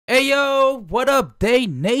Hey yo, what up, Day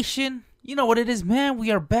Nation? You know what it is, man.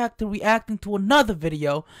 We are back to reacting to another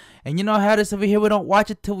video. And you know how this over here, we don't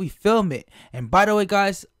watch it till we film it. And by the way,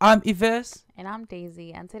 guys, I'm 𝐬𝐸𝐿. And I'm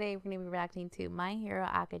Daisy. And today we're going to be reacting to My Hero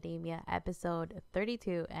Academia episode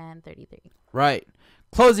 32 and 33. Right.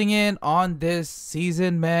 Closing in on this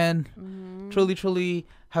season, man. Truly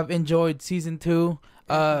have enjoyed season 2.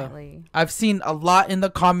 I've seen a lot in the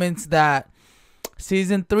comments that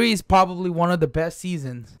Season 3 is probably one of the best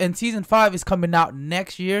seasons. And Season 5 is coming out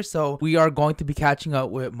next year. So we are going to be catching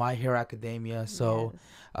up with My Hero Academia. So,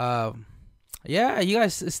 yeah, you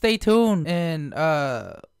guys stay tuned. And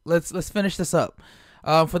let's finish this up.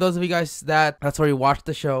 For those of you guys that's already watched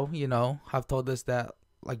the show, you know, have told us that,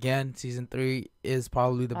 again, Season 3 is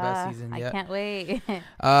probably the best season yet. I can't wait.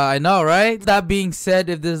 I know, right? That being said,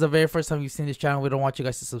 if this is the very first time you've seen this channel, we don't want you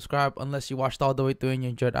guys to subscribe unless you watched all the way through and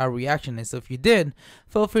you enjoyed our reaction. And so if you did,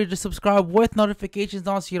 feel free to subscribe with notifications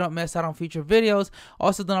on so you don't miss out on future videos.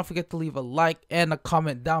 Also, do not forget to leave a like and a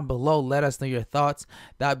comment down below. Let us know your thoughts.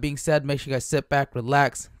 That being said, make sure you guys sit back,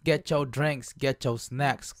 relax, get your drinks, get your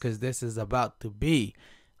snacks, because this is about to be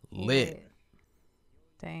lit.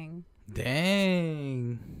 Dang.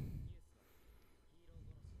 Dang.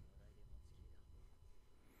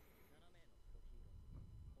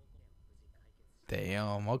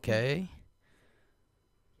 Damn, okay.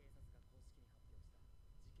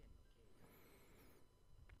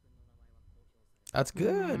 That's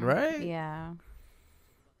good, right? Yeah.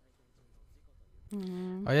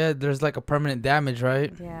 Oh yeah, there's like a permanent damage,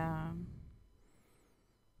 right? Yeah.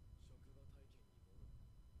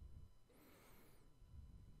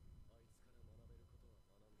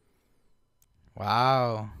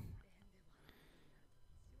 Wow.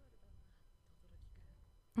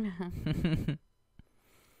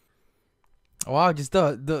 Wow, just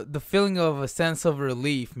the feeling of a sense of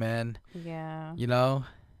relief, man. Yeah. You know?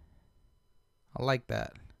 I like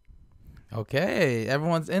that. Okay,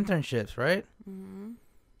 everyone's internships, right?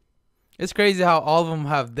 It's crazy how all of them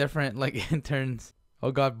have different like interns. Oh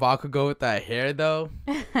god, Bakugo with that hair though.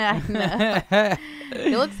 I know.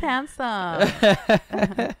 He looks handsome.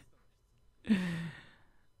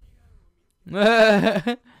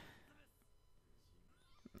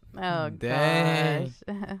 Oh dang.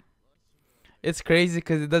 gosh. It's crazy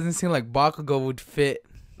because it doesn't seem like Bakugo would fit.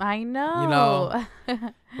 I know. You know,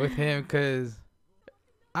 with him, because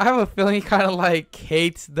I have a feeling he kind of like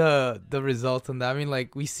hates the results on that. I mean,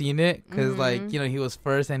 like, we seen it because like, you know, he was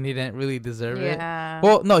first and he didn't really deserve it.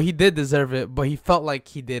 Well, no, he did deserve it, but he felt like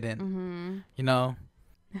he didn't. You know.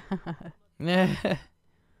 Yeah.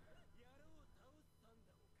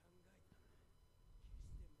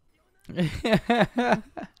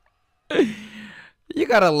 You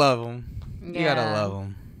gotta love him. You gotta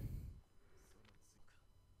love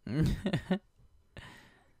him.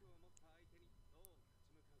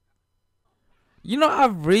 You know, I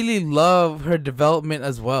really love her development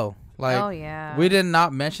as well. Like, oh yeah, we did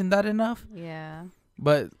not mention that enough. Yeah.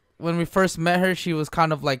 But when we first met her, she was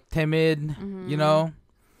kind of like timid, you know,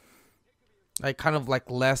 like kind of like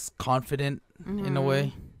less confident in a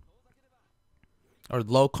way, or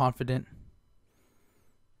low confident.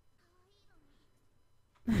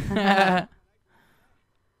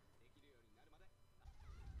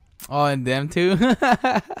 Oh, and them too.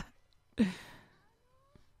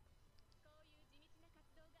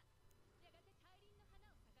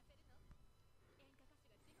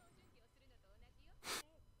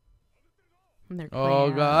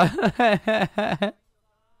 Oh god.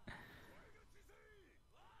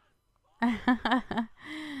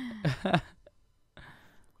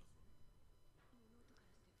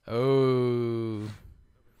 Oh.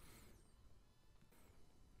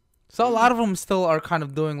 So a lot of them still are kind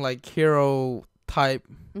of doing like hero type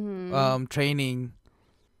training.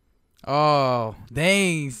 Oh,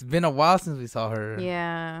 dang, it's been a while since we saw her.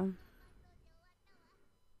 Yeah.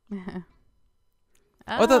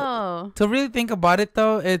 To really think about it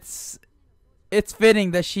though, it's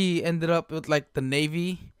fitting that she ended up with like the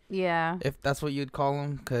Navy. Yeah. If that's what you'd call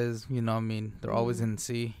them, because you know, I mean, they're always in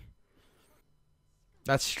sea.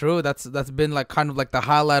 That's true. That's been like kind of like the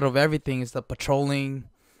highlight of everything is the patrolling.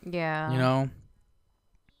 Yeah. You know.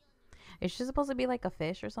 Is she supposed to be like a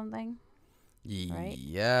fish or something? Right?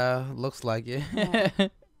 Yeah, looks like it. Yeah.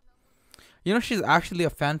 You know, she's actually a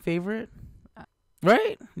fan favorite,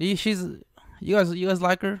 right? She's you guys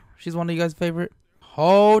like her? She's one of you guys' favorite.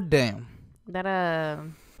 Oh damn!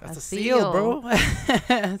 That's a seal, bro.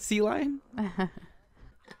 Sea lion.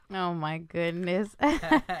 Oh my goodness.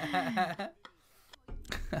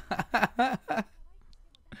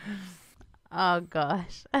 Oh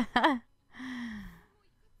gosh.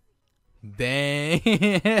 Dang.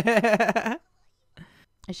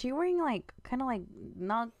 Is she wearing like kind of like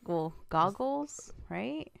not well goggles,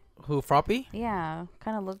 right? Who, Froppy? Yeah,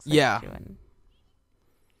 kind of looks like Yeah. doing.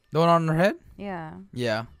 The one on her head? Yeah.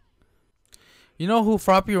 Yeah. You know who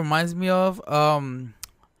Froppy reminds me of? From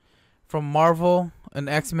Marvel and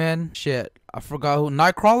X-Men. Shit, I forgot who.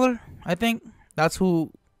 Nightcrawler, I think. That's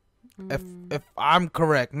who. If I'm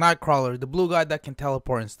correct, Nightcrawler, the blue guy that can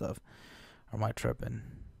teleport and stuff. Or am I tripping?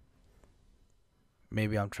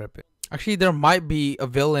 Maybe I'm tripping. Actually, there might be a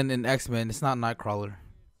villain in X-Men. It's not Nightcrawler.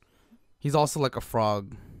 He's also like a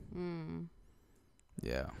frog.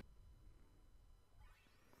 Yeah.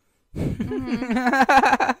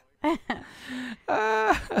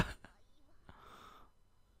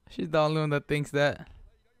 She's the only one that thinks that.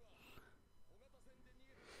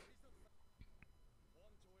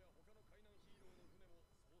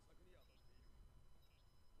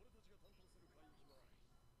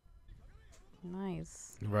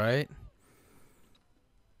 Nice. Right?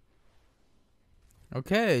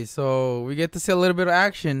 Okay, so we get to see a little bit of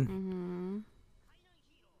action.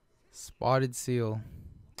 Spotted seal.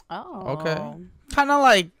 Oh. Okay. Kind of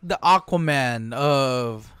like the Aquaman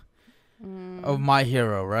of My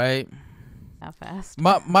Hero, right? Not fast.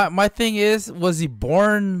 My thing is, was he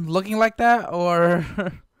born looking like that, or?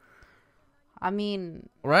 I mean,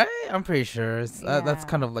 right? I'm pretty sure that's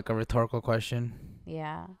kind of like a rhetorical question.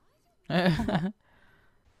 Yeah.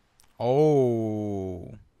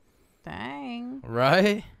 Oh. Dang.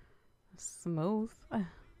 Right? Smooth.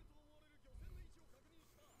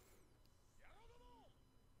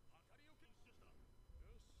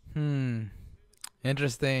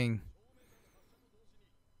 Interesting.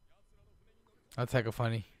 That's hecka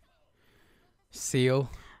funny. Seal.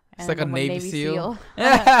 It's like a Navy seal.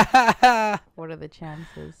 What are the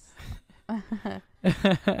chances?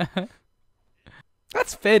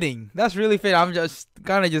 That's fitting. That's really fitting. I'm just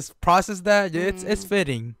kind of just process that. It's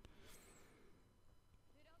fitting.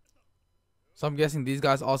 So I'm guessing these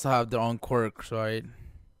guys also have their own quirks, right?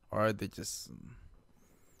 Or are they just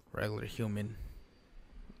regular human?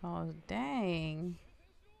 Oh, dang.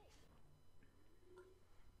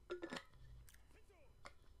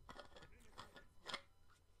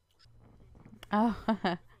 Oh,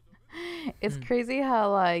 it's crazy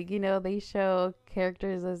how, like, you know, they show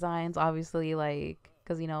characters' designs, obviously, like,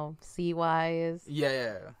 because, you know, sea-wise.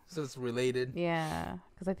 Yeah. So it's related. Yeah,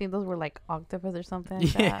 because I think those were, like, octopus or something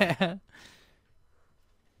like that. that.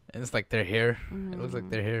 And it's like their hair. It looks like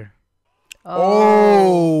their hair.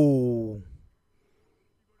 Oh.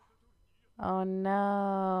 Oh,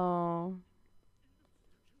 no.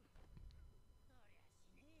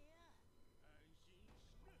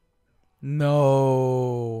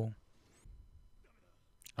 No.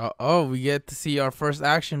 Oh, we get to see our first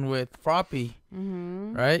action with Froppy.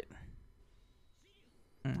 Right?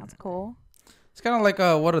 That's cool. It's kind of like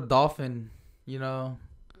what a dolphin, you know?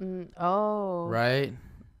 Oh. Right?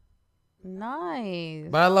 Nice.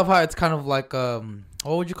 But I love how it's kind of like, what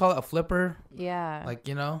would you call it? A flipper? Yeah. Like,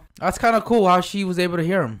 you know? That's kind of cool how she was able to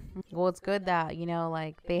hear him. Well, it's good that, you know,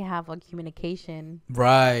 like, they have a communication.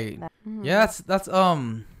 Right. Yeah, that's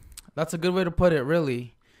a good way to put it,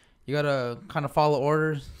 really. You gotta kind of follow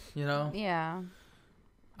orders, you know? Yeah.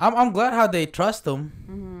 I'm glad how they trust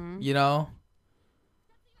him, you know?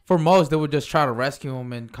 For most, they would just try to rescue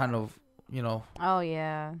him and kind of, you know. Oh,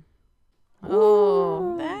 yeah.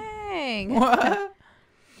 Oh, dang. What?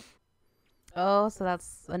 Oh, so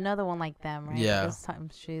that's another one like them, right? Yeah. This time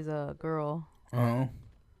she's a girl.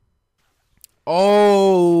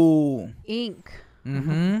 Oh. Ink.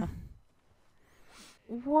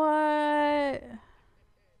 What?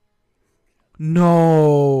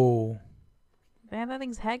 No. Man, that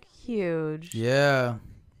thing's heck huge. Yeah.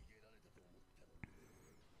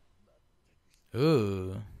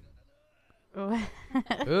 Ooh.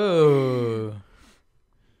 Ooh.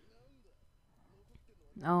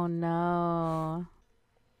 Oh, no.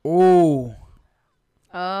 Ooh.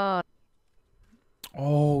 Oh.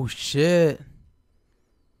 Oh, shit.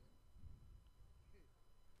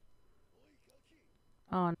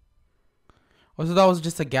 Oh. Oh, so that was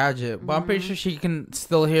just a gadget. But I'm pretty sure she can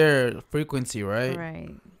still hear frequency, right?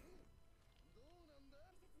 Right.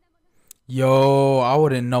 Yo, I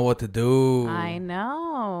wouldn't know what to do. I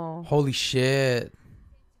know. Holy shit.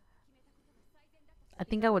 I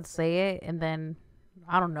think I would say it and then,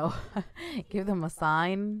 I don't know, give them a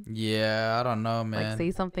sign. Yeah, I don't know, man. Like,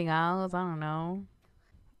 say something else. I don't know.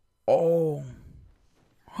 Oh.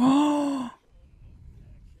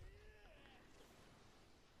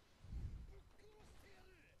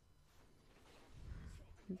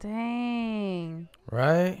 Dang.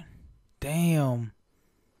 Right? Damn.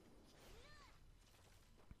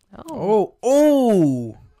 Oh.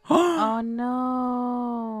 Oh. Oh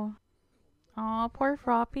no. Oh, poor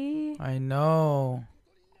Froppy. I know.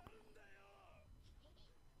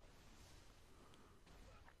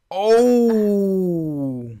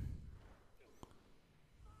 Oh.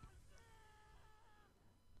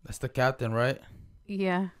 That's the captain, right?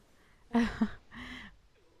 Yeah.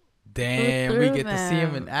 Damn, we get to see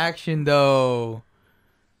him in action though.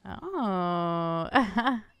 Oh.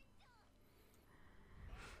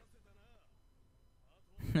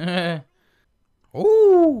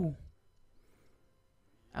 Ooh.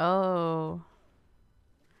 Oh.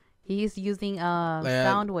 He's using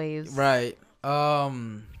sound waves. Right.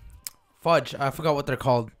 Fudge. I forgot what they're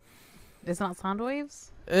called. It's not sound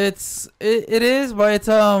waves? It is, but it's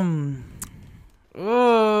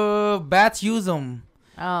bats use them.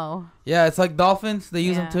 Oh. Yeah, it's like dolphins. They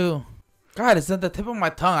use them too. God, it's at the tip of my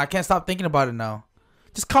tongue. I can't stop thinking about it now.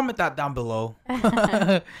 Just comment that down below.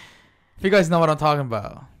 If you guys know what I'm talking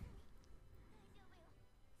about.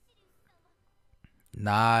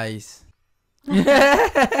 Nice. He's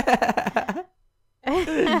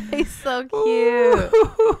so cute.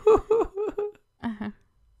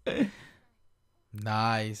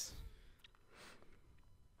 Nice.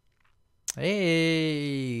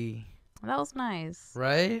 Hey. That was nice.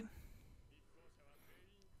 Right?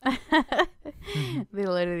 They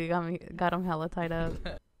literally got him hella tied up.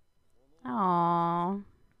 Aww.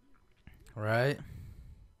 Right?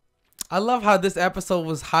 I love how this episode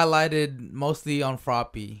was highlighted mostly on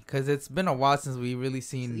Froppy, because it's been a while since we really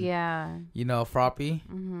seen, you know, Froppy.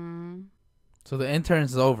 Mm-hmm. So the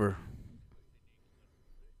intern's over.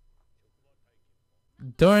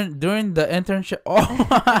 During the internship,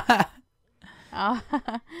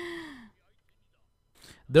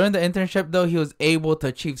 during the internship though, he was able to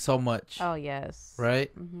achieve so much. Oh yes. Right.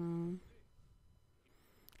 Mm-hmm.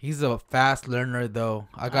 He's a fast learner though.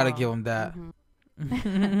 I gotta give him that.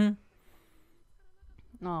 Mm-hmm.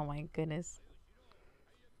 Oh my goodness.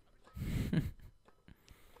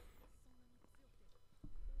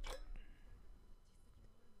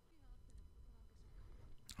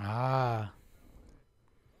 Ah.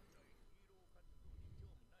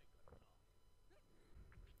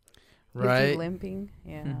 Right. Is he limping?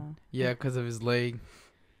 Yeah. Yeah, because of his leg.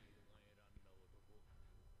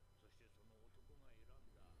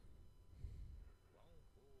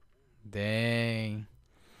 Dang.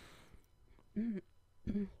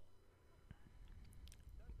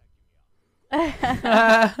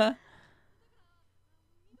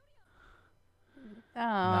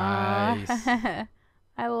 Nice.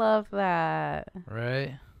 I love that.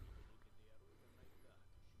 Right?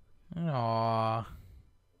 Aww.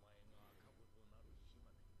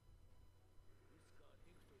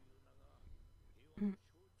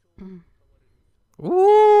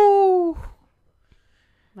 Ooh.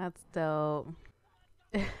 That's dope.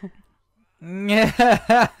 Yeah.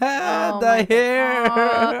 The hair.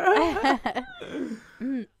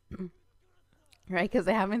 Right, because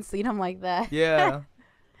I haven't seen him like that. Yeah.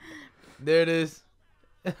 There it is.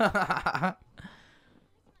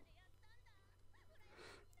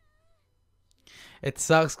 It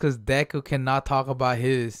sucks because Deku cannot talk about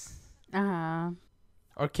his. Uh-huh.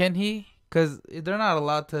 Or can he? Because they're not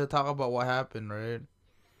allowed to talk about what happened, right?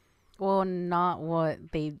 Well, not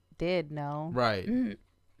what they did, no. Right.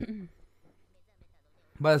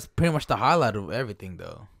 But it's pretty much the highlight of everything,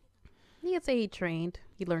 though. He could say he trained.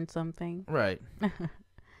 He learned something. Right.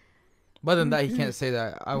 But than that, he can't say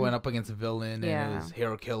that I went up against a villain and it was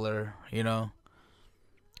hero killer, you know?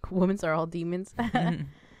 Women's are all demons.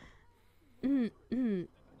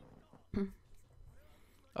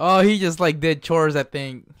 Oh, he just like did chores, I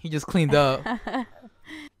think. He just cleaned up.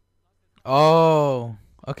 Oh.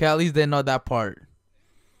 Okay, at least they know that part.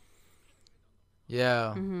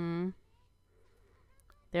 Yeah.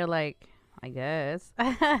 They're like, I guess.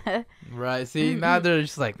 Right. See, now they're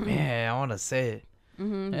just like, man, I want to say it.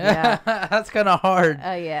 Yeah. That's kind of hard.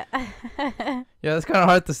 Oh, yeah. Yeah, that's kind of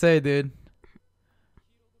hard to say, dude.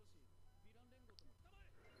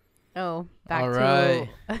 Oh, back all right.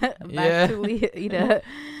 to Lita.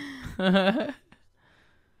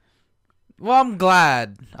 Well, I'm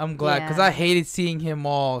glad because I hated seeing him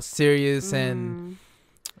all serious and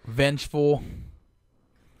vengeful.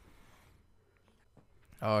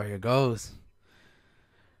 Oh, here goes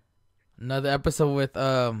another episode with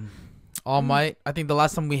All Might. I think the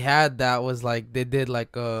last time we had that was like they did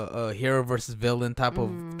like a hero versus villain type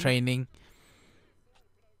of training.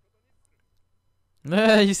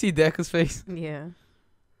 You see Deku's face? Yeah.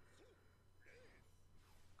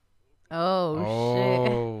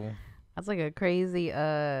 Oh shit. That's like a crazy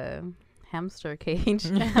hamster cage.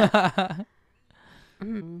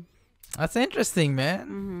 That's interesting,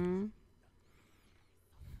 man.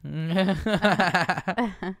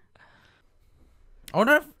 I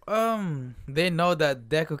wonder if they know that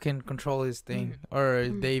Deku can control his thing, or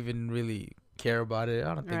if they even really care about it.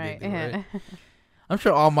 I don't think they do, right? I'm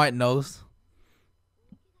sure All Might knows.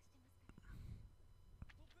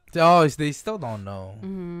 Oh, they still don't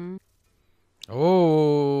know.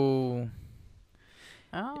 Oh.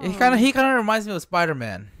 He kind of reminds me of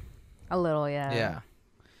Spider-Man. A little, yeah. Yeah.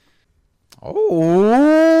 Oh.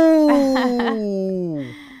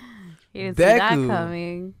 You didn't see that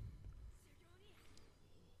coming.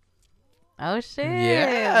 Oh shit!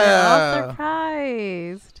 Yeah. They're all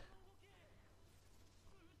surprised.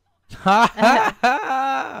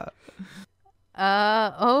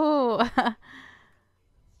 Oh.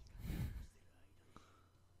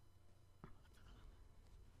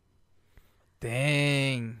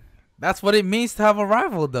 Dang. That's what it means to have a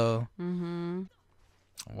rival, though.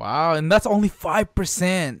 Wow, and that's only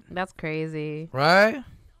 5%. That's crazy. Right?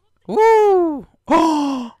 Woo!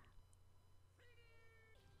 Oh!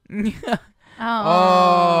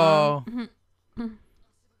 Oh.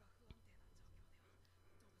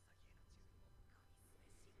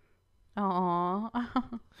 Oh.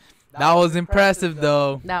 That was impressive,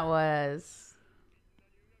 though. That was.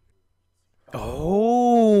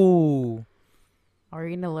 Oh. Are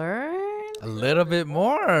you gonna learn? A little bit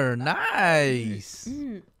more. Nice.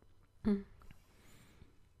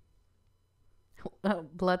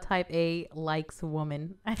 Blood type A likes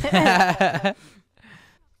woman.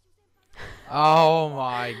 Oh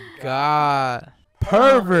my god.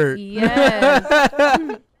 Pervert. Yes.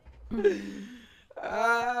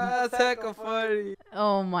 That's hecka funny.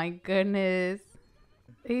 Oh my goodness.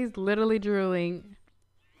 He's literally drooling.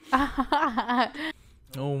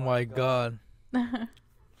 Oh my god.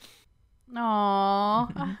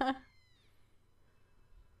 Aww.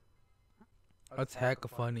 That's hecka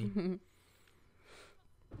funny.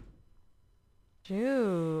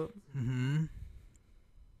 Shoot.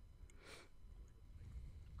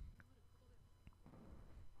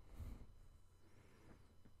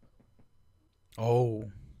 Oh.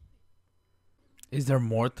 Is there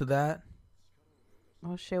more to that?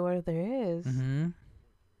 Oh shit, what if there is?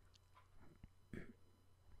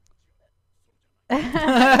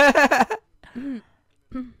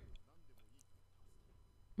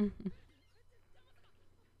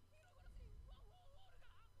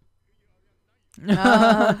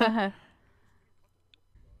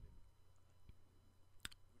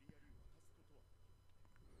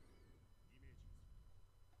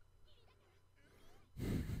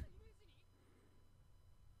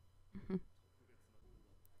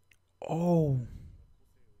 Oh.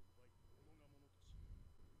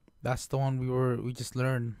 That's the one we just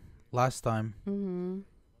learned last time.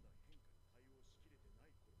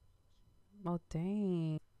 Oh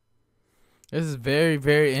dang. This is very,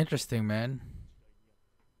 very interesting, man.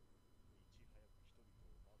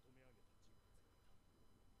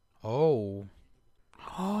 Oh.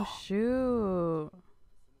 Oh shoot.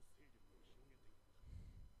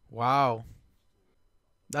 Wow.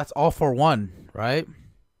 That's all for one, right?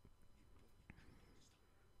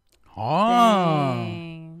 Oh.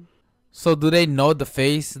 Dang. So do they know the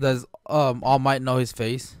face? Does All Might know his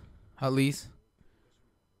face? At least.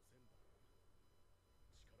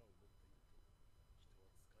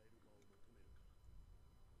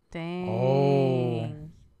 Dang. Oh.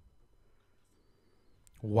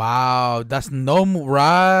 Wow, that's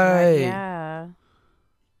right. Yeah.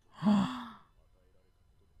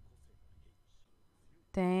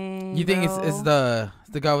 Dang. You think it's the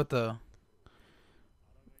guy with the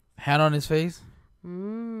hand on his face?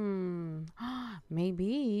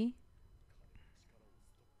 Maybe.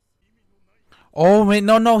 Oh wait,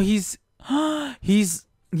 no, he's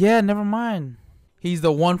yeah, never mind. He's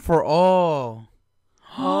the one for all.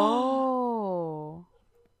 Oh.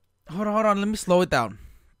 Hold on, let me slow it down.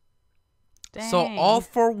 Dang. So all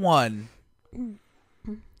for one,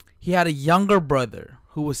 he had a younger brother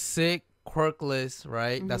who was sick, quirkless,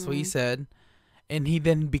 right? That's what he said. And he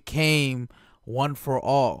then became one for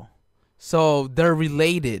all. So they're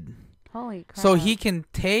related. Holy crap. So he can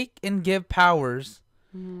take and give powers.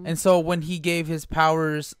 And so when he gave his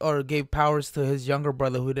powers or gave powers to his younger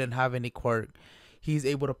brother who didn't have any quirk, he's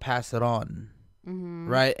able to pass it on.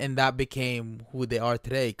 Right? And that became who they are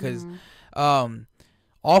today. Because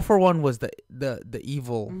All for One was the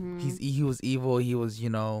evil. He was evil. He was, he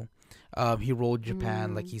ruled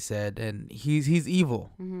Japan, like he said, and he's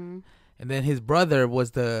evil. And then his brother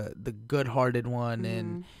was the good-hearted one,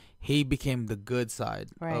 and he became the good side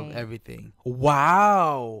of everything.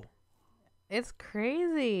 Wow. It's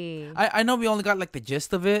crazy. I know we only got like the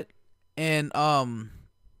gist of it, and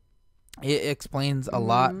it explains a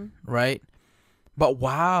lot, right? But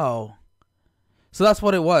wow, so that's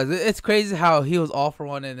what it was. It's crazy how he was all for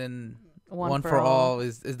one, and then one for all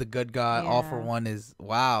is the good guy. Yeah. All for one is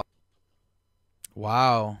wow.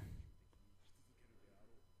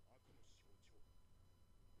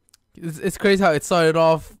 It's crazy how it started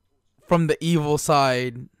off from the evil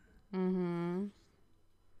side.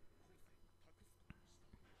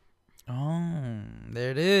 Oh,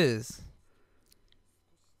 there it is.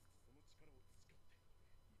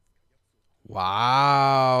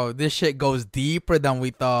 Wow, this shit goes deeper than we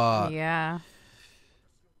thought. Yeah.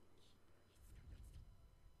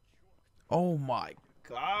 Oh my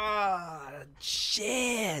god.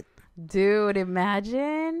 Shit. Dude,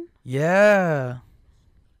 imagine. Yeah.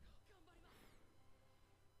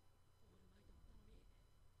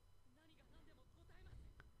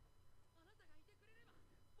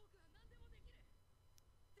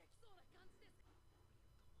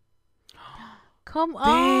 Come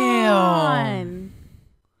on.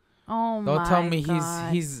 Oh don't my tell me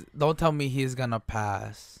God. don't tell me he's gonna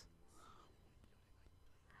pass.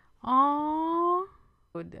 Oh.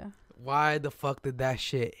 Why the fuck did that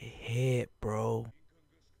shit hit, bro?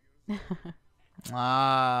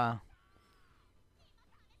 Ah.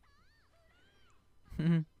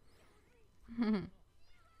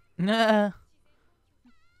 Nah.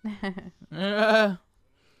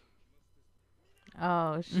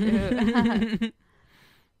 Oh shoot.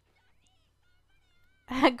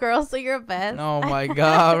 Girls do your best. Oh my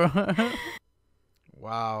god.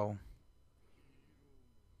 Wow.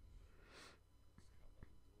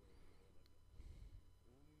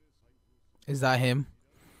 Is that him?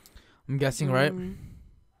 I'm guessing, right?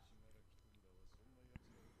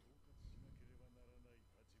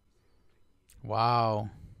 Wow.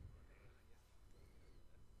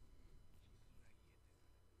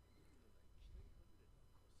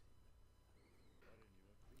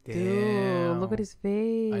 Dude, damn. look at his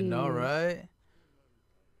face. I know, right?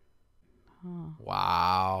 Huh.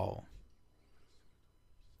 Wow.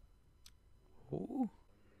 Ooh.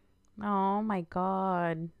 Oh my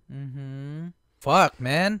God. Fuck,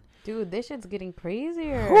 man. Dude, this shit's getting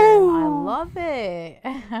crazier. Woo. I love it.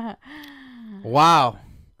 Wow.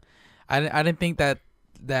 I didn't think that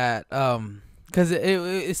because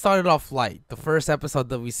it started off light. The first episode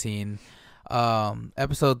that we seen,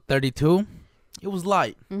 episode 32, it was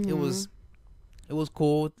light. It was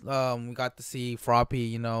cool. We got to see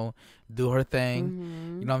Froppy, do her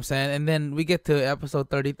thing. You know what I'm saying? And then we get to episode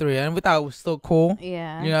 33, and we thought it was still cool.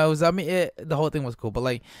 Yeah. It was. The whole thing was cool, but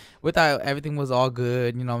like we thought everything was all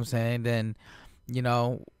good. You know what I'm saying? Then,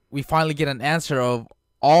 we finally get an answer of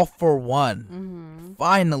all for one.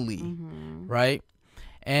 Finally, right?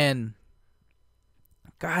 And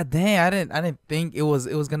god dang, I didn't think it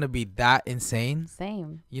was gonna be that insane.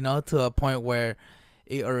 Same. To a point where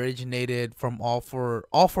it originated from all for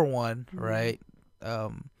one, right?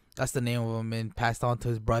 That's the name of him, and passed on to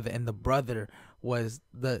his brother, and the brother was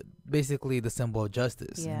basically the symbol of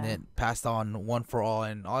justice, and then passed on one for all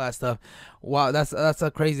and all that stuff. Wow, that's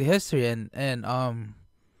a crazy history, and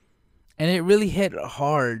it really hit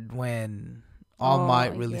hard when All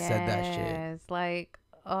Might really said that shit. It's like,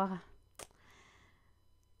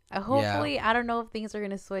 hopefully, I don't know if things are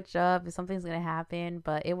gonna switch up, if something's gonna happen,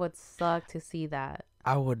 but it would suck to see that.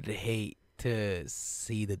 I would hate to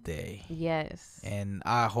see the day. Yes. And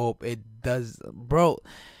I hope it does, bro.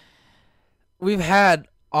 We've had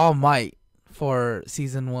All Might for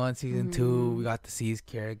season 1, season 2. We got to see his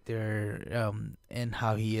character, and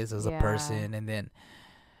how he is as a person, and then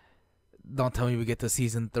don't tell me we get to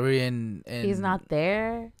season 3 and he's not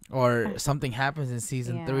there, or something happens in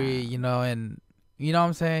season 3, and you know what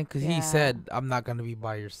I'm saying? Because he said, I'm not gonna be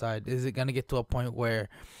by your side. Is it gonna get to a point where,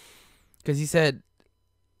 because he said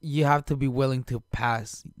you have to be willing to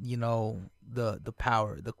pass, the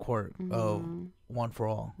power, the quirk of one for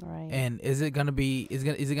all, right? And is it gonna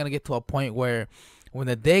get to a point where when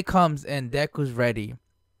the day comes and Deku's ready,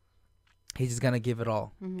 he's just gonna give it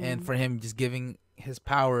all, and for him just giving his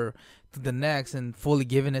power to the next and fully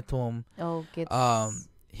giving it to him,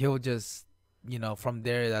 he'll just from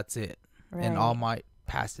there, that's it, right. And All Might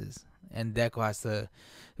passes, and Deku has to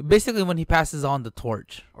basically, when he passes on the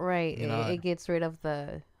torch, right, it gets rid of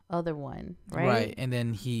the other one, right, and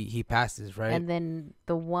then he passes, right, and then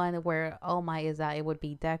the one where All Might is at, it would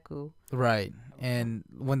be Deku, right, and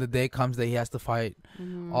when the day comes that he has to fight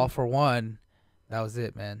all for one, that was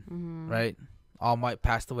it, man, right. All Might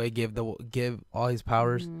passed away, give all his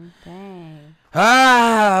powers. Dang.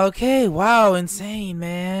 Okay, wow, insane,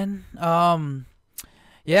 man.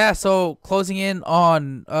 Yeah, so closing in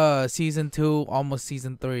on season 2, almost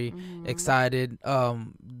season 3. Excited.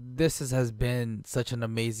 Has been such an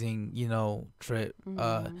amazing, trip.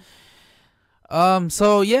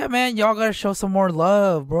 So yeah, man, y'all gotta show some more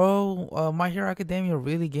love, bro. My Hero Academia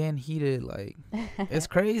really getting heated, like it's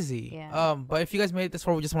crazy. Yeah. But if you guys made it this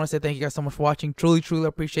far, we just want to say thank you guys so much for watching. Truly, truly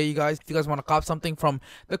appreciate you guys. If you guys want to cop something from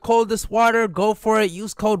the coldest water, go for it.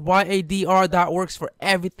 Use code YADR. That works for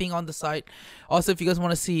everything on the site. Also, if you guys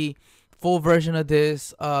want to see full version of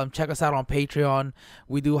this, check us out on Patreon.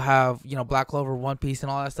 We do have Black Clover, One Piece, and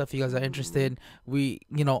all that stuff. If you guys are interested, we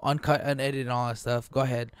uncut, unedited, and all that stuff. Go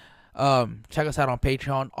ahead. Check us out on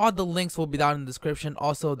Patreon. All the links will be down in the description.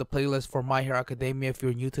 Also the playlist for My Hero Academia. If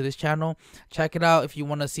you're new to this channel, check it out. If you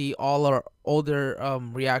want to see all our older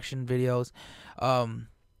reaction videos,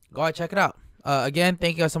 go ahead, check it out. Again,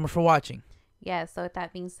 thank you guys so much for watching. Yeah, so with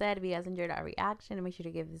that being said, if you guys enjoyed our reaction, make sure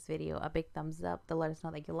to give this video a big thumbs up to let us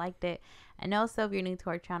know that you liked it. And also, if you're new to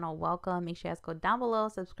our channel, welcome. Make sure you guys go down below,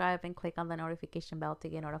 subscribe, and click on the notification bell to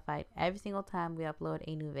get notified every single time we upload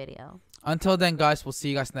a new video. Until then, guys, we'll see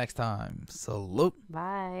you guys next time. Salute.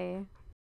 Bye.